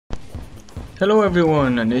Hello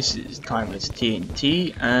everyone, and this is Timeless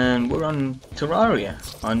TNT, and we're on Terraria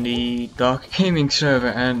on the Dark Gaming server,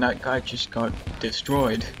 and that guy just got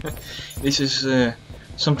destroyed. This is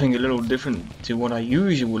something a little different to what I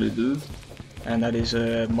usually do, and that is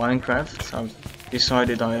Minecraft. I've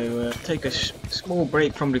decided I'll take a small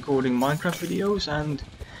break from recording Minecraft videos and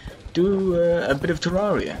do a bit of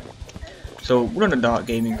Terraria. So we're on a Dark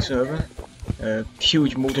Gaming server.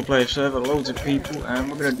 Huge multiplayer server, loads of people,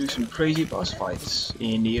 and we're gonna do some crazy boss fights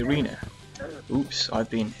in the arena. Oops,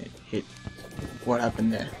 I've been hit. What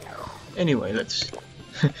happened there? Anyway, let's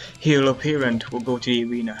heal up here and we'll go to the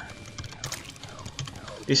arena.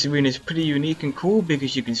 This arena is pretty unique and cool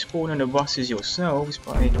because you can spawn in the bosses yourselves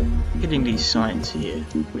by hitting these signs here,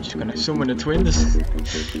 which is gonna summon the twins,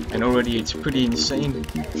 and already it's pretty insane.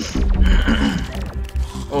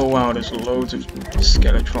 Oh wow, there's loads of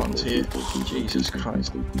skeletrons here. Jesus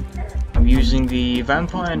Christ. I'm using the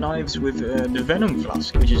vampire knives with the venom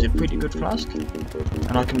flask, which is a pretty good flask.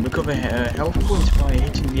 And I can recover health points by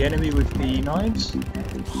hitting the enemy with the knives.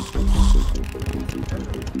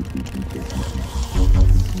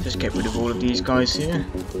 Just get rid of all of these guys here.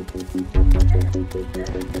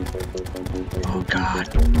 Oh god!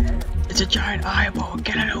 It's a giant eyeball!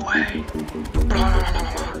 Get it away!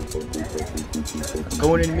 I'm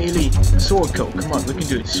going in melee. Sword kill. Come on, we can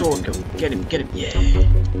do it. Sword kill. Get him, yeah!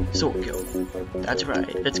 Sword kill. That's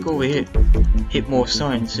right. Let's go over here. Hit more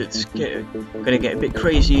signs. It's gonna get a bit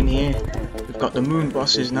crazy in here. We've got the moon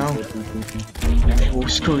bosses now. They will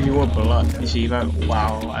screw you up a lot. You see that?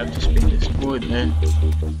 Wow, I've just been destroyed there.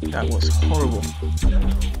 That was horrible.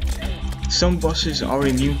 Some bosses are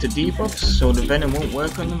immune to debuffs, so the venom won't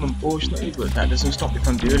work on them unfortunately, but that doesn't stop me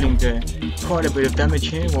from dealing quite a bit of damage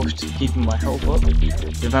here whilst keeping my health up.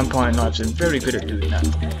 The vampire knives are very good at doing that.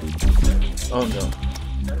 Oh no.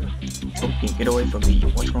 Okay, get away from me.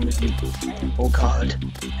 What's wrong with you? Oh god.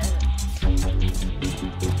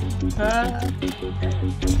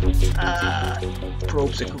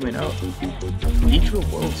 Probes are coming out. Literal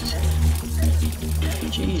worlds.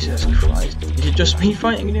 Jesus Christ. Is it just me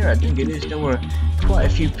fighting in here? I think it is. There were quite a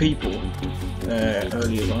few people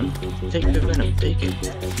earlier on. Take the venom, take it.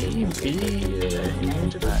 Is he immune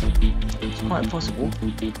to that? It's quite possible.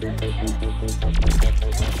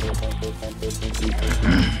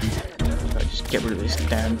 I just get rid of this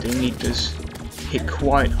damn thing. It does hit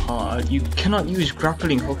quite hard. You cannot use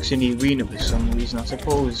grappling hooks in the arena for some reason. I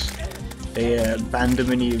suppose they banned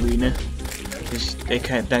them in the arena because they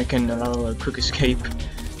can allow a quick escape,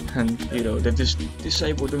 and you know they've just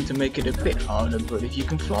disabled them to make it a bit harder. But if you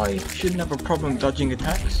can fly, you shouldn't have a problem dodging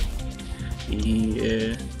attacks.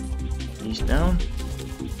 He's down.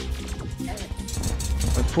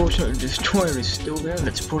 Unfortunately, the destroyer is still there.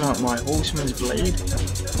 Let's pull out my horseman's blade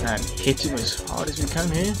and hit him as hard as we can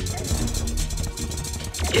here.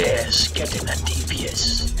 Yes, get in that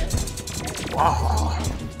DPS. Wow.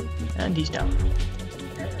 And he's down.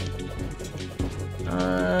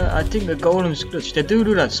 I think the golem's glitched. They do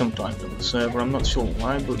that sometimes on the server, I'm not sure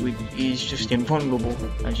why, but he's just invulnerable.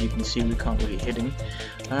 As you can see, we can't really hit him.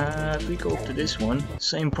 If we go up to this one,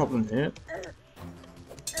 same problem here.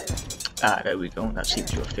 Ah, there we go, that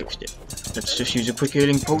seems to have fixed it. Let's just use a quick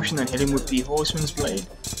healing potion and hit him with the horseman's blade,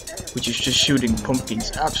 which is just shooting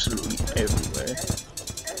pumpkins absolutely everywhere.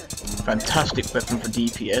 Fantastic weapon for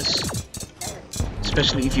DPS,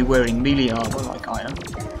 especially if you're wearing melee armor like I am.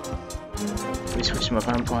 We switch to my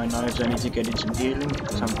vampire knives. I need to get in some healing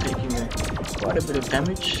because I'm taking quite a bit of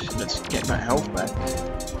damage. Let's get my health back.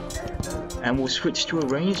 And we'll switch to a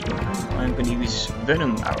ranged weapon. I'm going to use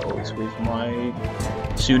venom arrows with my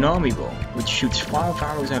tsunami bow, which shoots 5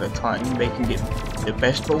 arrows at a time, making it the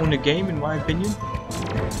best bow in the game in my opinion.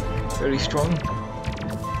 Very strong.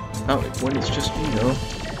 Oh, when it's just me though,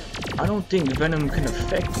 I don't think venom can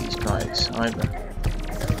affect these guys either.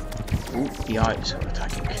 Ooh, the eyes are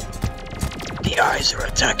attacking. The eyes are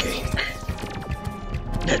attacking.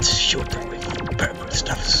 Let's shoot them with purple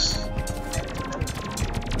stuffs.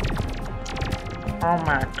 Oh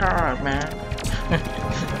my god, man.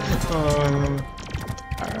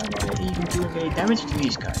 I'm not even doing any damage to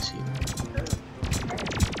these guys here.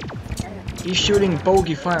 He's shooting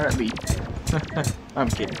bogey fire at me. I'm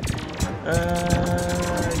kidding.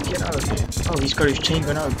 Get out of here. Oh, he's got his chain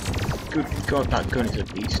gun out. Good god, that gun is a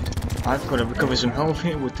beast. I've got to recover some health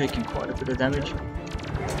here. We're taking quite a bit of damage.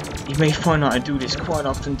 You may find out I do this quite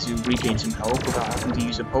often to regain some health without having to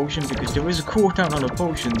use a potion, because there is a cooldown on the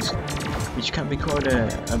potions, which can be quite a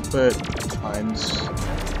burden at times.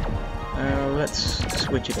 Let's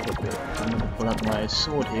switch it up a bit. I'm going to pull out my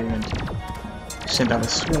sword here and send out a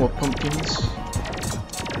swarm of pumpkins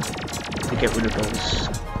to get rid of those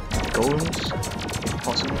golems, if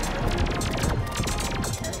possible.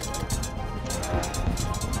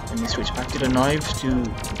 And then switch back to the knives to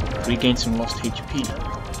regain some lost HP.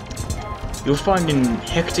 You'll find in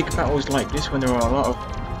hectic battles like this, when there are a lot of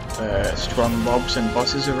strong mobs and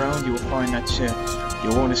bosses around, you'll find that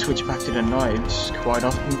you'll want to switch back to the knives quite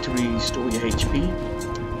often to restore your HP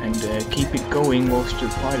and keep it going whilst you're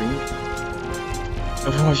fighting.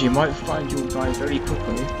 Otherwise you might find you'll die very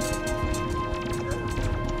quickly.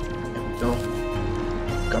 There we go.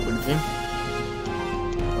 Got rid of him.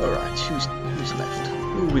 Alright, who's left?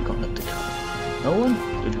 Who we got left to kill? No one?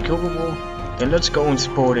 Did we kill them all? Then let's go and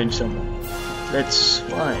spawn in someone. Let's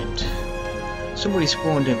find... Somebody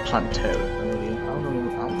spawned in Terraria earlier. I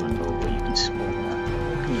don't know where you can spawn that.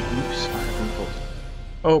 Can you oops? I haven't got...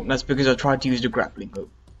 Oh, that's because I tried to use the grappling hook.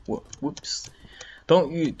 Whoops.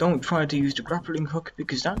 Don't try to use the grappling hook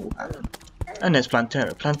because that will happen. And there's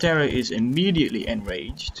Terraria. Terraria is immediately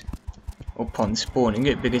enraged upon spawning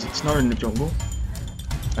it because it's not in the jungle.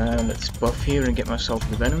 Let's buff here and get myself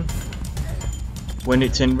the venom. When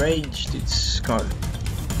it's enraged, it's got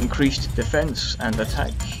increased defense and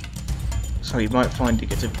attack. So you might find it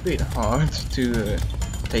gets a bit hard to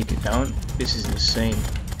take it down. This is insane.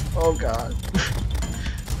 Oh god.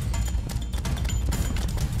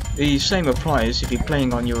 The same applies if you're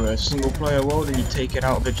playing on your single player world and you take it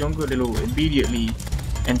out of the jungle, it'll immediately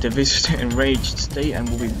enter this enraged state and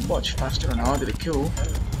will be much faster and harder to kill.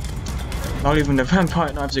 Not even the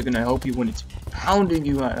vampire knives are going to help you when it's pounding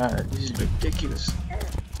you like that. This is ridiculous.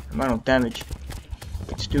 The amount of damage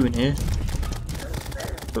it's doing here.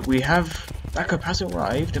 But we have... Backup has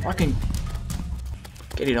arrived. If I can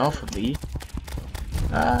get it off of me.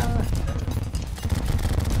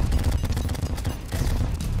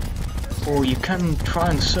 Or you can try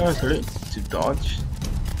and circle it to dodge.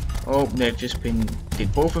 Oh, they've just been...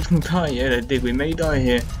 Did both of them die? Yeah, they did. We may die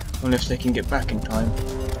here unless they can get back in time.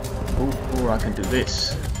 Or I can do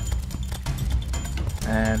this.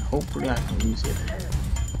 And hopefully I can use it.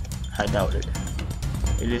 I doubt it.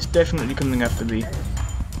 It is definitely coming after me.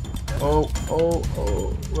 Oh,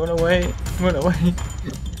 run away, run away,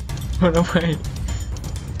 run away.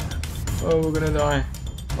 Oh, we're gonna die.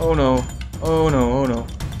 Oh no, oh no, oh no.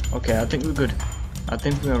 Okay, I think we're good. I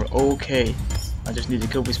think we are okay. I just need to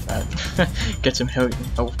kill this bat. Get some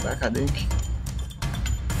health back, I think.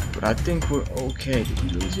 But I think we're okay. Did we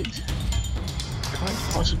lose it? Quite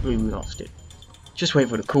possibly we lost it. Just wait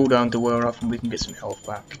for the cooldown to wear off and we can get some health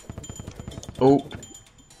back. Oh.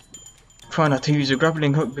 Try not to use a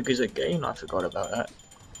grappling hook because again I forgot about that.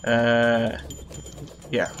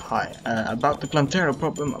 Yeah, hi. About the Terraria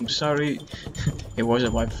problem, I'm sorry. It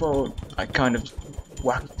wasn't my fault. I kind of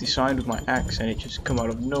whacked the side with my axe and it just come out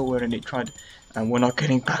of nowhere and it tried, and we're not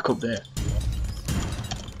getting back up there.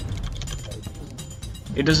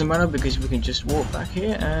 It doesn't matter because we can just walk back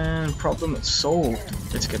here and problem is solved.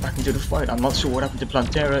 Let's get back into the fight. I'm not sure what happened to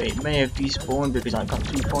Terraria. It may have despawned because I got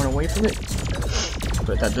too far away from it.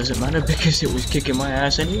 But that doesn't matter because it was kicking my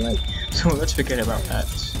ass anyway. So let's forget about that.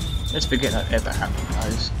 Let's forget that ever happened,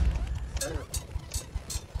 guys.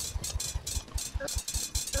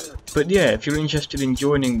 But yeah, if you're interested in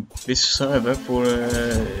joining this server for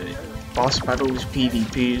boss battles,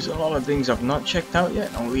 PvPs, a lot of things I've not checked out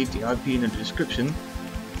yet, I'll leave the IP in the description.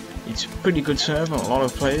 It's a pretty good server, a lot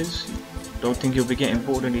of players. Don't think you'll be getting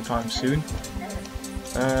bored anytime soon.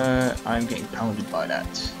 I'm getting pounded by that.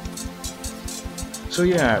 So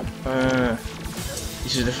yeah,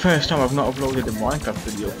 this is the first time I've not uploaded a Minecraft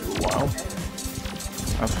video for a while.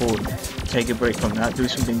 I thought, take a break from that, do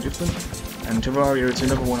something different. And Terraria is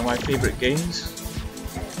another one of my favourite games.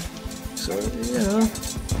 So, yeah.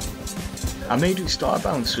 I may do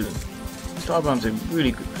Starbound soon. Starbound's a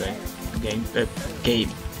really good game.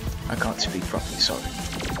 I can't speak properly, sorry.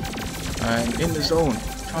 I'm in the zone,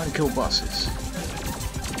 trying to kill bosses.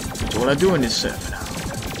 That's all I do in this server now.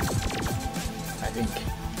 I think.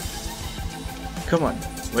 Come on,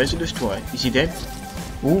 where's the destroyer? Is he dead?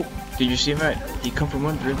 Ooh, did you see him right? He come from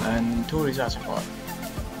under him and tore his ass apart.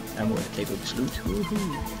 And we're gonna take over this loot.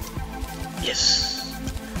 Woohoo! Yes!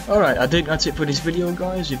 Alright, I think that's it for this video,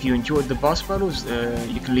 guys. If you enjoyed the boss battles,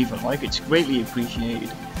 you can leave a like, it's greatly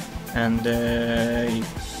appreciated. And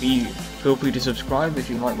feel free to subscribe if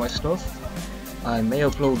you like my stuff. I may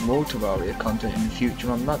upload more Terraria content in the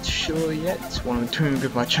future, I'm not sure yet what I'm doing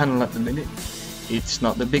with my channel at the minute. It's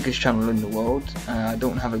not the biggest channel in the world, I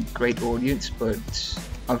don't have a great audience, but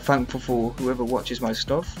I'm thankful for whoever watches my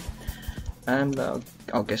stuff. And I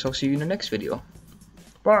guess I'll see you in the next video.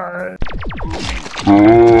 Bye!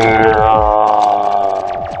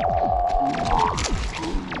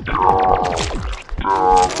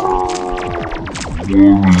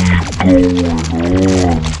 What is going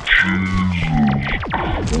on? Jesus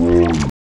Christ.